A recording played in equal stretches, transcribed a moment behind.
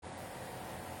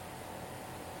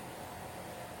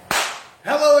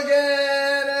Hello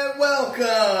again and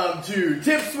welcome to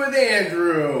Tips with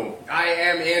Andrew. I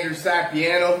am Andrew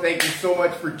Sapiano. Thank you so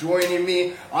much for joining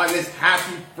me on this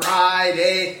happy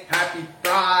Friday. Happy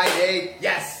Friday.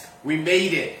 Yes, we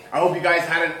made it. I hope you guys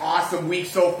had an awesome week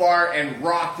so far and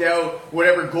rocked out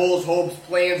whatever goals, hopes,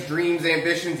 plans, dreams,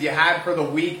 ambitions you had for the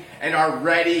week and are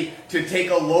ready to take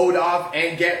a load off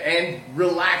and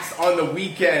relax on the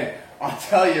weekend. I'll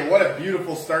tell you, what a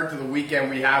beautiful start to the weekend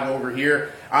we have over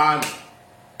here.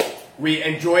 We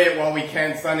enjoy it while we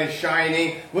can. Sun is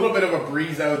shining. A little bit of a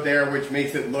breeze out there, which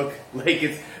makes it look like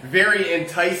it's very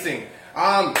enticing.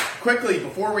 Quickly,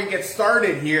 before we get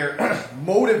started here,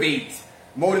 Motivate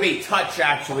Touch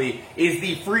actually is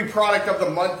the free product of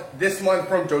the month this month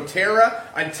from doTERRA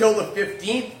until the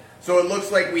 15th. So it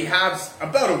looks like we have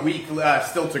about a week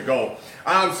still to go.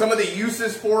 Some of the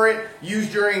uses for it: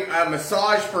 used during a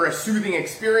massage for a soothing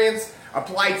experience,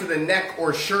 applied to the neck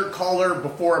or shirt collar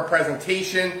before a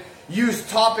presentation, used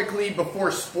topically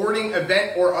before sporting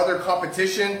event or other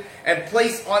competition, and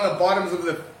placed on the bottoms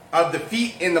of the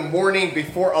feet in the morning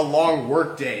before a long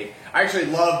work day. I actually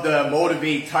love the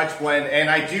Motivate Touch blend, and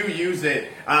I do use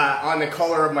it on the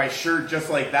collar of my shirt just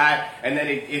like that, and then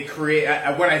it creates,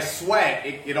 when I sweat,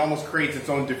 it almost creates its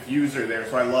own diffuser there,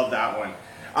 so I love that one.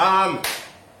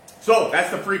 So that's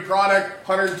the free product,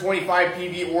 125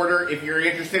 PV order. If you're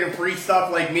interested in free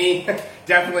stuff like me,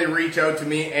 definitely reach out to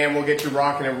me and we'll get you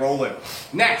rocking and rolling.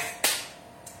 Next,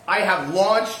 I have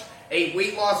launched a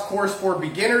weight loss course for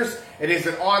beginners. It is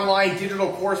an online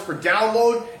digital course for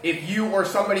download. If you or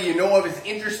somebody you know of is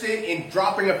interested in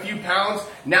dropping a few pounds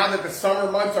now that the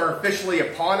summer months are officially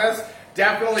upon us,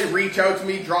 definitely reach out to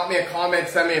me, drop me a comment,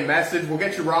 send me a message. We'll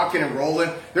get you rocking and rolling.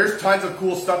 There's tons of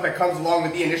cool stuff that comes along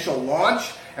with the initial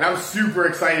launch, and I'm super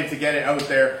excited to get it out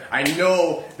there. I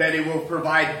know that it will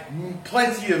provide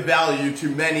plenty of value to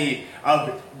many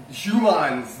of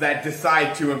humans that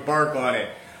decide to embark on it.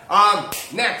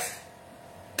 Next,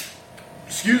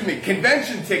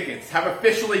 convention tickets have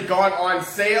officially gone on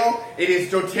sale. It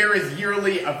is doTERRA's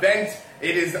yearly event.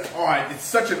 It is, it's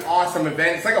such an awesome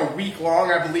event. It's like a week long,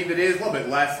 I believe it is, a little bit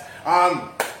less.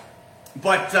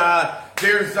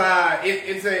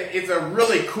 It's a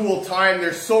really cool time.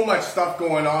 There's so much stuff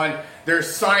going on. There's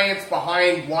science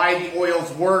behind why the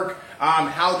oils work,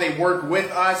 how they work with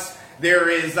us. There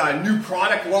is new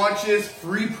product launches,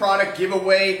 free product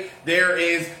giveaway. There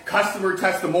is customer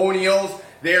testimonials.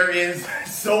 There is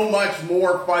so much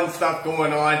more fun stuff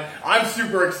going on. I'm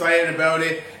super excited about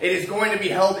it. It is going to be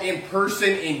held in person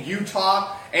in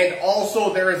Utah, and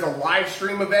also there is a live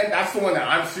stream event. That's the one that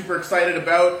I'm super excited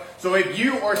about. So if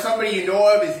you or somebody you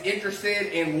know of is interested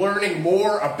in learning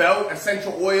more about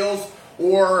essential oils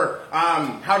or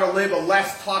how to live a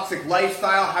less toxic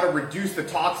lifestyle, how to reduce the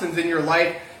toxins in your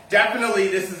life, definitely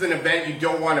this is an event you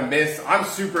don't want to miss. I'm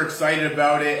super excited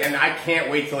about it, and I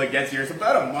can't wait till it gets here. It's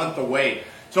about a month away.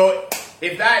 So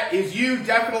if that is you,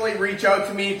 definitely reach out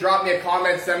to me, drop me a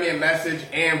comment, send me a message,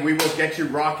 and we will get you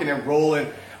rocking and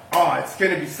rolling. Oh, it's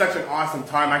going to be such an awesome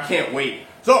time. I can't wait.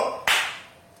 So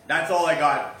that's all I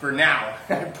got for now.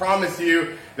 I promise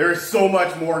you there's so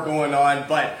much more going on,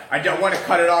 but I don't want to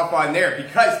cut it off on there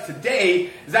because today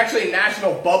is actually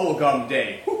National Bubblegum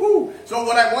Day. Woo-hoo. So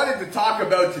what I wanted to talk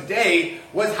about today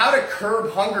was how to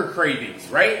curb hunger cravings,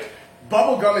 right?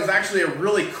 Bubblegum is actually a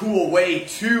really cool way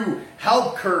to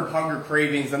help curb hunger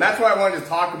cravings, and that's what I wanted to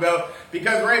talk about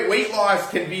because, right, weight loss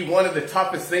can be one of the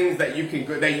toughest things that you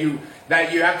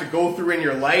have to go through in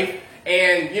your life.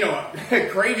 And,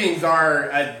 cravings are,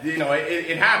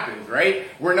 it happens, right?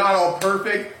 We're not all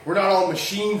perfect. We're not all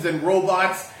machines and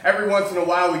robots. Every once in a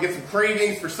while we get some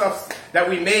cravings for stuff that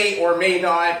we may or may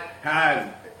not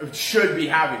should be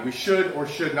having. We should or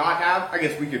should not have. I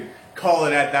guess we could call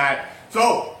it at that.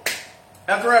 So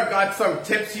that's where I've got some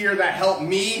tips here that help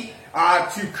me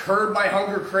to curb my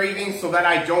hunger cravings so that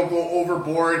I don't go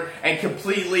overboard and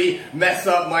completely mess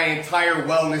up my entire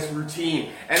wellness routine.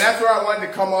 And that's where I wanted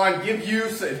to come on, give you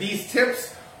these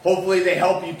tips. Hopefully they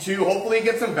help you too. Hopefully you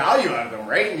get some value out of them,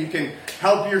 right? And you can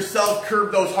help yourself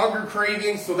curb those hunger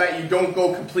cravings so that you don't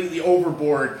go completely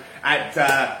overboard at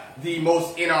the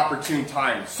most inopportune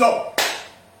time. So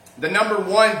the number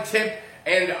one tip,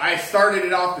 and I started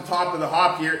it off the top of the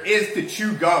hop here, is to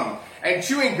chew gum. And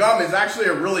chewing gum is actually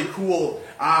a really cool,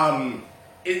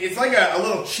 it's like a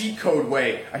little cheat code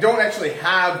way. I don't actually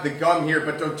have the gum here,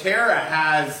 but doTERRA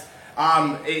has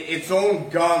its own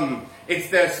gum. It's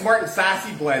the Smart and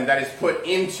Sassy blend that is put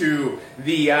into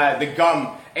the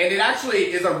gum. and it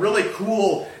actually is a really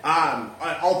cool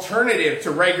alternative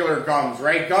to regular gums,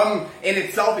 right? Gum in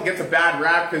itself, it gets a bad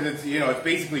rap because it's, it's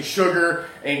basically sugar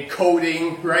and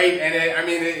coating, right? And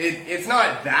it's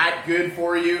not that good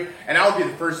for you, and I'll be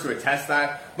the first to attest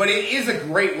that. But it is a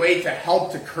great way to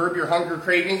help to curb your hunger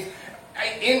cravings.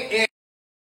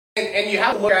 And you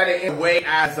have to look at it in a way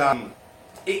as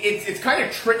it's kind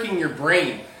of tricking your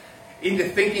brain into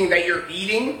thinking that you're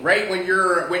eating, right? When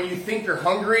you think you're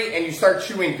hungry and you start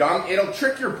chewing gum, it'll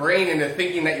trick your brain into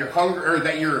thinking that you're hungry, or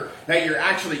that you're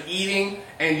actually eating,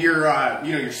 and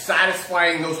you're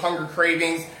satisfying those hunger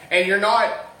cravings, and you're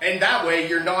not. And that way,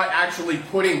 you're not actually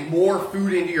putting more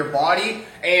food into your body.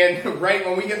 And right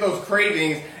when we get those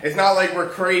cravings, it's not like we're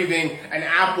craving an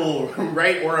apple,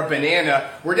 right, or a banana.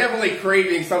 We're definitely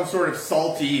craving some sort of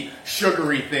salty,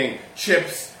 sugary thing.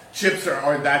 Chips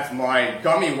are that's mine.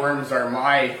 Gummy worms are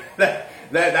my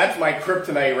that's my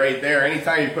kryptonite right there.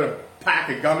 Anytime you put a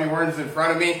pack of gummy worms in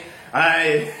front of me,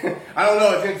 I don't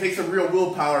know, it's going to take some real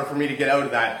willpower for me to get out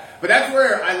of that. But that's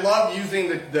where I love using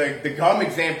the gum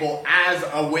example as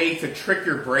a way to trick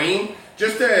your brain,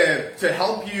 just to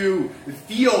help you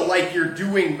feel like you're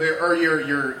doing, or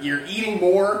you're eating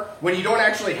more when you don't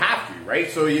actually have to, right?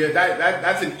 So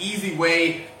that's an easy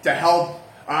way to help.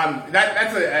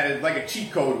 That's like a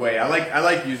cheat code way. I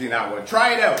like using that one.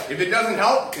 Try it out. If it doesn't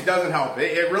help, it doesn't help.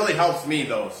 It really helps me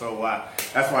though, so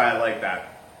that's why I like that.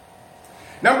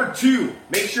 Number 2,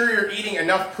 make sure you're eating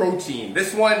enough protein.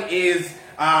 This one is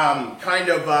kind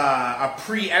of a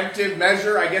preemptive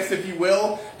measure, I guess, if you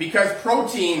will, because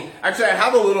protein, actually I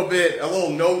have a little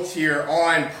notes here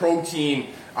on protein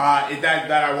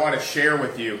that I want to share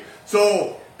with you.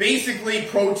 So basically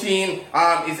protein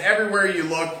is everywhere you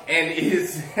look, and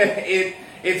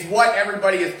it's what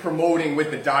everybody is promoting with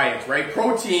the diets, right?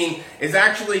 Protein is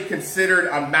actually considered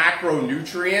a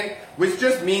macronutrient, which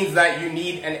just means that you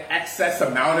need an excess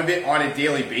amount of it on a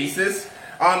daily basis.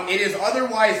 It is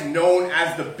otherwise known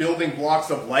as the building blocks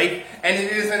of life, and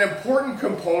it is an important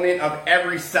component of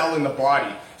every cell in the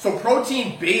body. So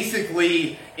protein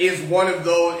basically is one of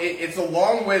those, it's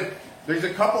along with, there's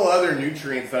a couple other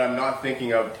nutrients that I'm not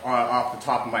thinking of off the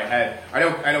top of my head. I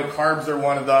know carbs are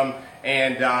one of them,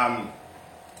 and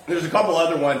there's a couple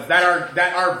other ones that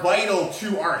are vital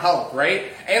to our health,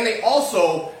 right? And they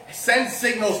also send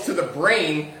signals to the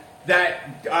brain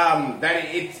that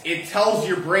it tells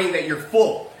your brain that you're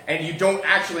full and you don't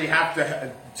actually have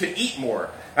to eat more.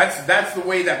 That's the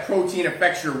way that protein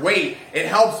affects your weight. It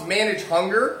helps manage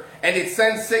hunger, and it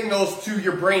sends signals to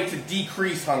your brain to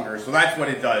decrease hunger. So that's what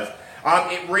it does.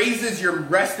 It raises your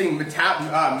resting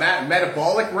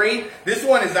metabolic rate. This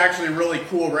one is actually really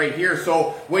cool right here.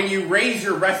 So when you raise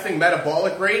your resting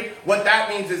metabolic rate, what that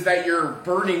means is that you're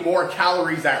burning more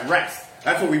calories at rest.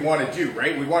 That's what we want to do,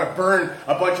 right? We want to burn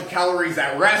a bunch of calories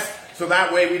at rest, so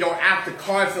that way we don't have to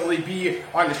constantly be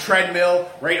on the treadmill,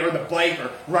 right, or the bike, or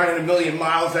running 1,000,000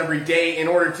 miles every day in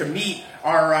order to meet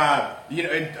our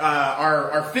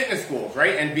fitness goals,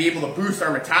 right, and be able to boost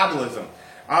our metabolism.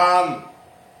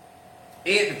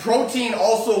 Protein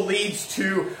also leads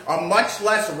to a much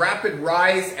less rapid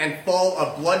rise and fall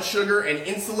of blood sugar and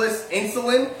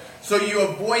insulin, so you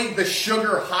avoid the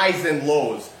sugar highs and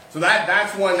lows. So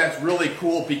that's one that's really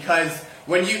cool, because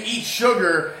when you eat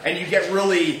sugar and you get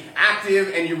really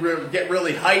active and you get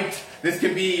really hyped, this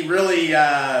can be really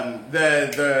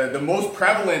the most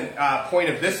prevalent point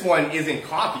of this one is in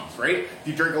coffees, right? If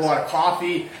you drink a lot of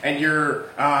coffee and you're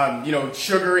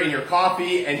sugar in your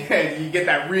coffee, and you get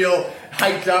that real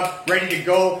hyped up, ready to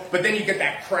go, but then you get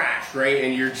that crash, right?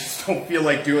 And you just don't feel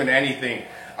like doing anything.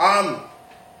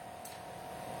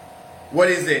 What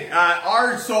is it?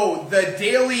 So the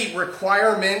daily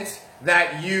requirement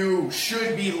that you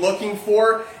should be looking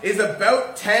for is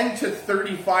about 10 to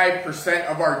 35%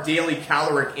 of our daily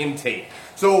caloric intake.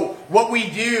 So what we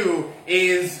do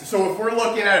is, so if we're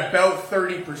looking at about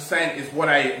 30% is what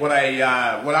I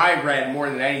read more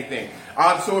than anything.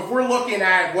 So if we're looking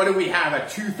at, what do we have, a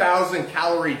 2,000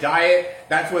 calorie diet?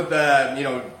 That's what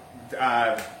the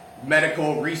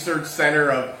medical research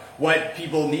center of what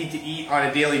people need to eat on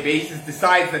a daily basis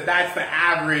decides that that's the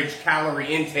average calorie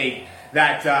intake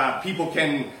that people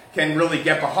can really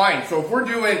get behind. So if we're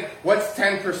doing, what's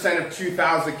 10% of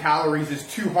 2,000 calories is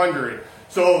 200.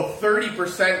 So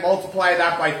 30%, multiply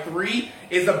that by 3,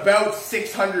 is about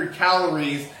 600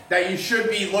 calories that you should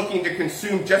be looking to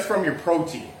consume just from your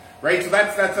protein, right? So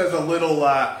that's as a little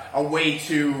a way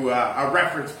to a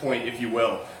reference point, if you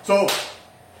will. So,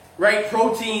 right,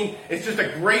 protein is just a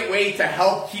great way to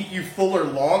help keep you fuller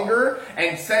longer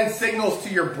and send signals to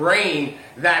your brain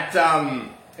that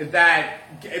that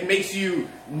it makes you,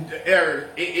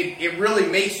 it really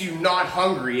makes you not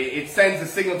hungry. It sends a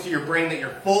signal to your brain that you're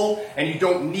full and you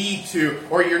don't need to,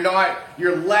 or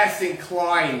you're less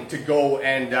inclined to go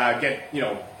and get,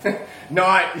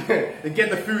 not get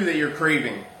the food that you're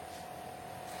craving.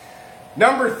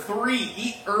 Number 3,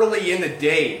 eat early in the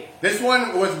day. This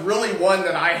one was really one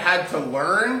that I had to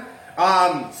learn,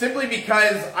 simply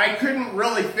because I couldn't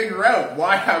really figure out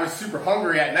why I was super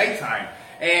hungry at nighttime.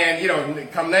 And,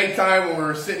 come nighttime when we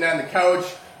were sitting on the couch,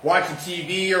 watching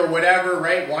TV or whatever,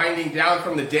 right, winding down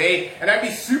from the day, and I'd be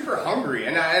super hungry.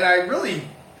 And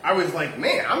I was like,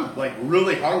 man, I'm like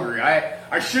really hungry.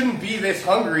 I shouldn't be this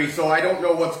hungry, so I don't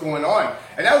know what's going on.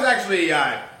 And that was actually,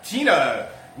 Tina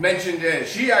mentioned it.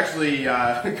 She actually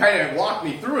kind of walked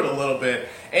me through it a little bit.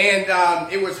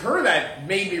 And it was her that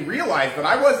made me realize that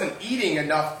I wasn't eating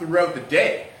enough throughout the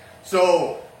day.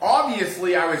 So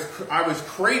obviously I was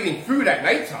craving food at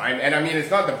nighttime, and I mean, it's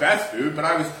not the best food, but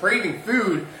I was craving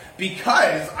food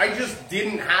because I just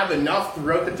didn't have enough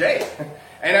throughout the day.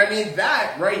 And I mean,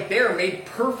 that right there made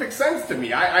perfect sense to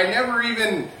me. I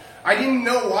didn't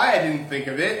know why I didn't think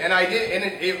of it, and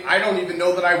I don't even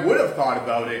know that I would have thought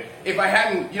about it if I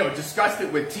hadn't, discussed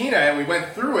it with Tina and we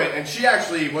went through it, and she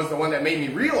actually was the one that made me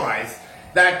realize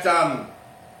that,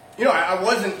 I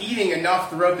wasn't eating enough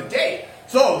throughout the day.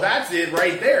 So that's it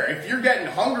right there. If you're getting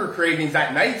hunger cravings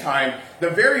at nighttime, the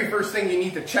very first thing you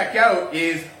need to check out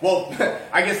is, well,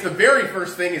 I guess the very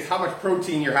first thing is how much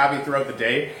protein you're having throughout the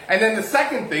day. And then the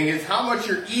second thing is how much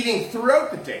you're eating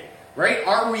throughout the day, right?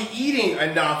 Are we eating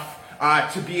enough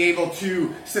to be able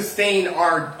to sustain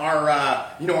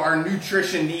our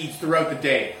nutrition needs throughout the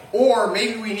day? Or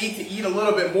maybe we need to eat a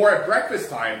little bit more at breakfast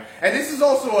time. And this is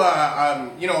also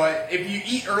if you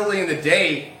eat early in the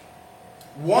day,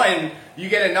 one, you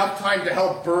get enough time to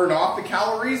help burn off the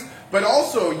calories, but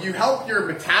also you help your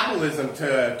metabolism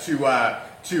to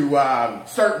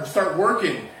start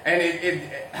working, and it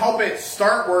help it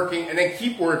start working and then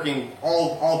keep working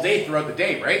all day throughout the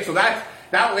day, right? So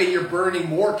that way you're burning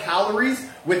more calories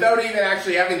without even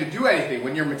actually having to do anything.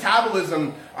 When your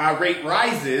metabolism rate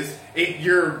rises,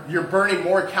 you're burning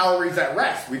more calories at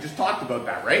rest. We just talked about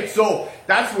that, right? So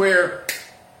that's where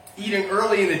eating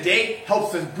early in the day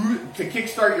helps to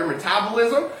kickstart your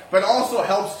metabolism, but also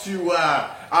helps to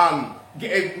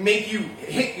make you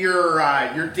hit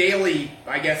your daily,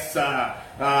 I guess,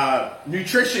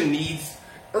 nutrition needs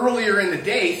earlier in the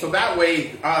day, so that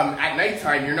way at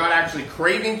nighttime you're not actually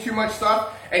craving too much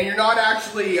stuff, and you're not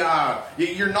actually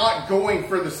you're not going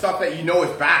for the stuff that you know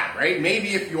is bad, right?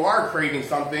 Maybe if you are craving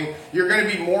something, you're going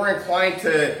to be more inclined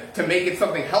to make it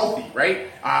something healthy, right?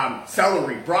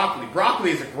 Celery,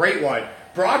 broccoli is a great one.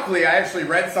 Broccoli, I actually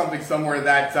read something somewhere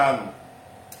that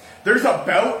there's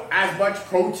about as much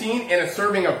protein in a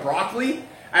serving of broccoli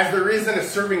as there is in a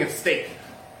serving of steak.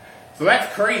 So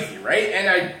that's crazy, right? And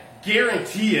I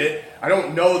guarantee it, I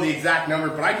don't know the exact number,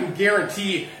 but I can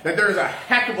guarantee that there's a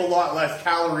heck of a lot less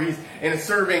calories in a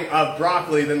serving of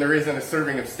broccoli than there is in a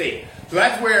serving of steak. So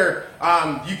that's where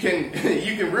you can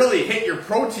really hit your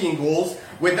protein goals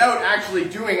without actually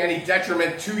doing any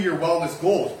detriment to your wellness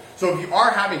goals. So if you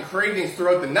are having cravings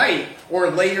throughout the night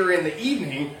or later in the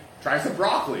evening, try some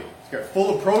broccoli. It's got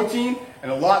full of protein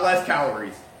and a lot less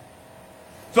calories.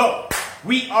 So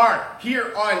we are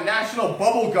here on National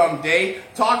Bubblegum Day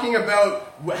talking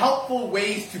about helpful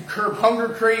ways to curb hunger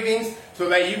cravings so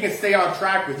that you can stay on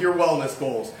track with your wellness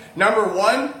goals. Number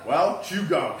 1, well, chew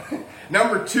gum.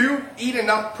 Number 2, eat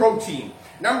enough protein.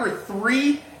 Number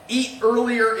 3, eat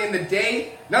earlier in the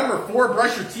day. Number 4,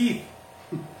 brush your teeth.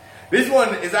 This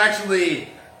one is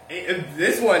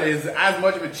as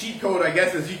much of a cheat code, I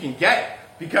guess, as you can get,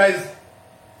 because,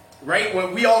 right,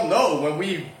 when we all know when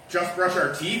we just brush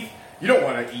our teeth, you don't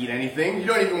want to eat anything. You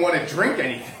don't even want to drink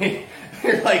anything.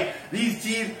 You're like, these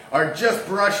teeth are just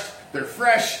brushed. They're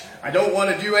fresh. I don't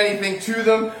want to do anything to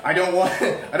them. I don't want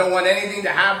anything to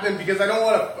happen because I don't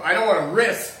want to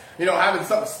risk, having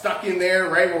something stuck in there,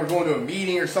 right, when we're going to a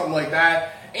meeting or something like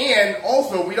that. And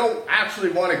also, we don't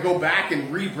actually want to go back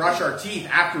and rebrush our teeth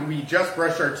after we just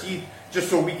brushed our teeth just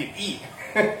so we can eat.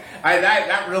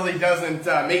 That really doesn't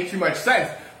make too much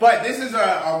sense. But this is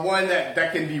a one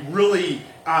that can be really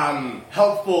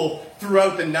helpful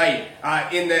throughout the night,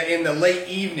 in the late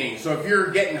evening. So if you're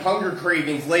getting hunger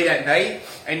cravings late at night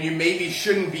and you maybe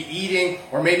shouldn't be eating,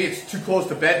 or maybe it's too close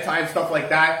to bedtime, stuff like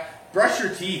that, brush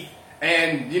your teeth.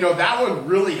 And that one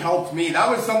really helped me. That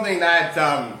was something that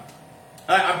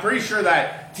I'm pretty sure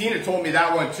that Tina told me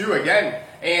that one too. Again,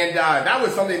 And that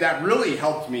was something that really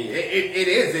helped me.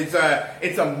 It's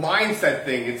a mindset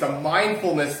thing. It's a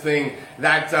mindfulness thing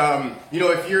that,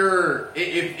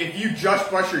 if you just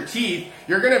brush your teeth,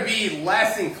 you're going to be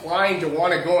less inclined to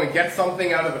want to go and get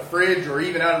something out of the fridge or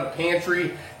even out of the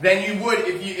pantry than you would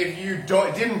if you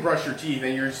didn't brush your teeth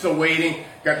and you're still waiting,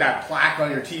 got that plaque on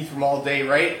your teeth from all day,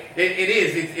 right?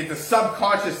 It's a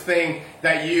subconscious thing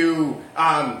that you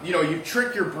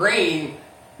trick your brain.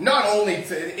 Not only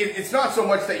it's not so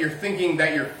much that you're thinking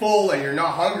that you're full and you're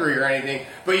not hungry or anything,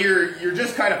 but you're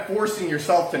just kind of forcing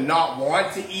yourself to not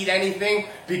want to eat anything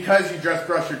because you just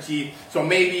brush your teeth. So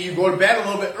maybe you go to bed a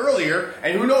little bit earlier,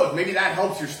 and who knows, maybe that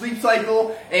helps your sleep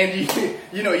cycle, and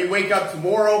you wake up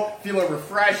tomorrow feeling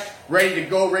refreshed, ready to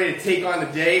go, ready to take on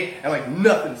the day, and like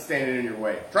nothing's standing in your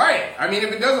way. Try it. I mean,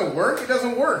 if it doesn't work, it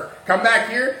doesn't work. Come back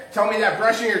here, tell me that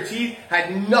brushing your teeth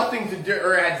had nothing to do,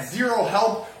 or had zero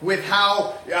help with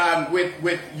how,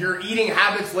 with your eating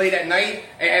habits late at night,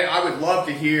 and I would love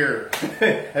to hear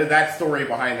that story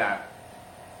behind that.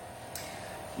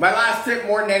 My last tip,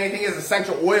 more than anything, is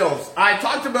essential oils. I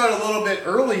talked about it a little bit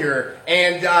earlier,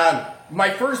 and my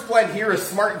first blend here is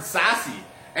Smart and Sassy.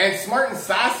 And Smart and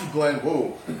Sassy blend,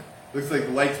 whoa, looks like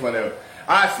the lights went out.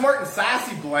 Smart and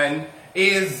Sassy blend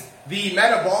is the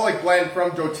metabolic blend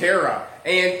from doTERRA,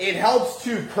 and it helps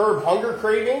to curb hunger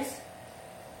cravings.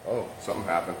 Oh, something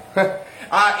happened.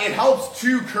 It helps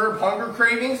to curb hunger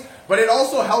cravings, but it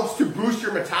also helps to boost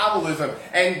your metabolism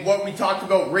and what we talked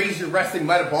about, raise your resting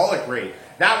metabolic rate.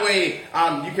 That way,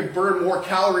 you can burn more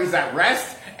calories at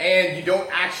rest, and you don't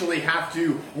actually have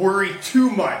to worry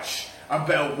too much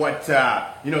about what,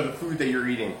 the food that you're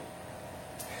eating.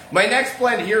 My next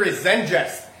blend here is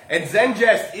Zengest. And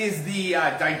Zengest is the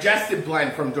digestive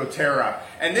blend from doTERRA.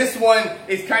 And this one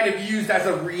is kind of used as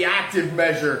a reactive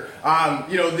measure.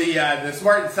 The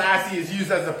Smart and Sassy is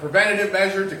used as a preventative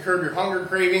measure to curb your hunger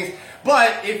cravings.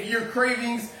 But if your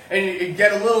cravings and you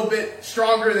get a little bit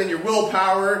stronger than your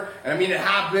willpower, and I mean it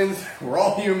happens, we're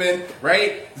all human,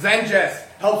 right? Zengest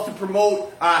helps to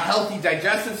promote a healthy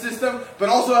digestive system, but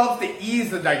also helps to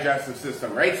ease the digestive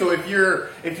system, right? So if you're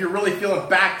really feeling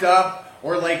backed up,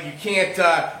 or like you can't,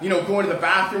 going to the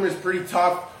bathroom is pretty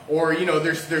tough, or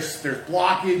there's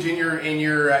blockage in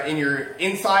your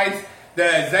insides, the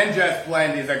Zengest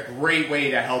blend is a great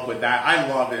way to help with that. I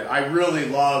love it. I really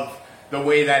love the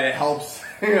way that it helps,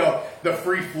 the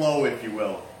free flow, if you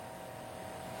will.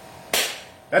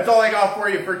 That's all I got for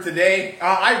you for today.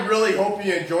 I really hope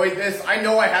you enjoyed this. I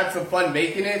know I had some fun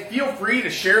making it. Feel free to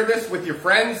share this with your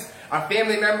friends, a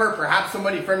family member, perhaps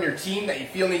somebody from your team that you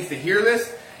feel needs to hear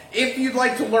this. If you'd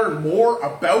like to learn more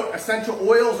about essential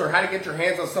oils or how to get your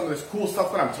hands on some of this cool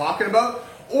stuff that I'm talking about,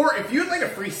 or if you'd like a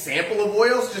free sample of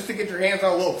oils just to get your hands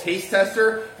on a little taste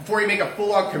tester before you make a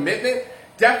full-on commitment,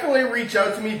 definitely reach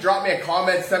out to me, drop me a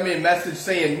comment, send me a message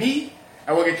saying meet,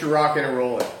 and we'll get you rocking and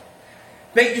rolling.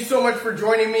 Thank you so much for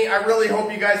joining me. I really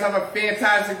hope you guys have a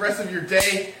fantastic rest of your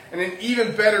day and an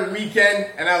even better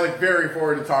weekend, and I look very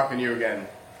forward to talking to you again.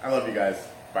 I love you guys.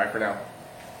 Bye for now.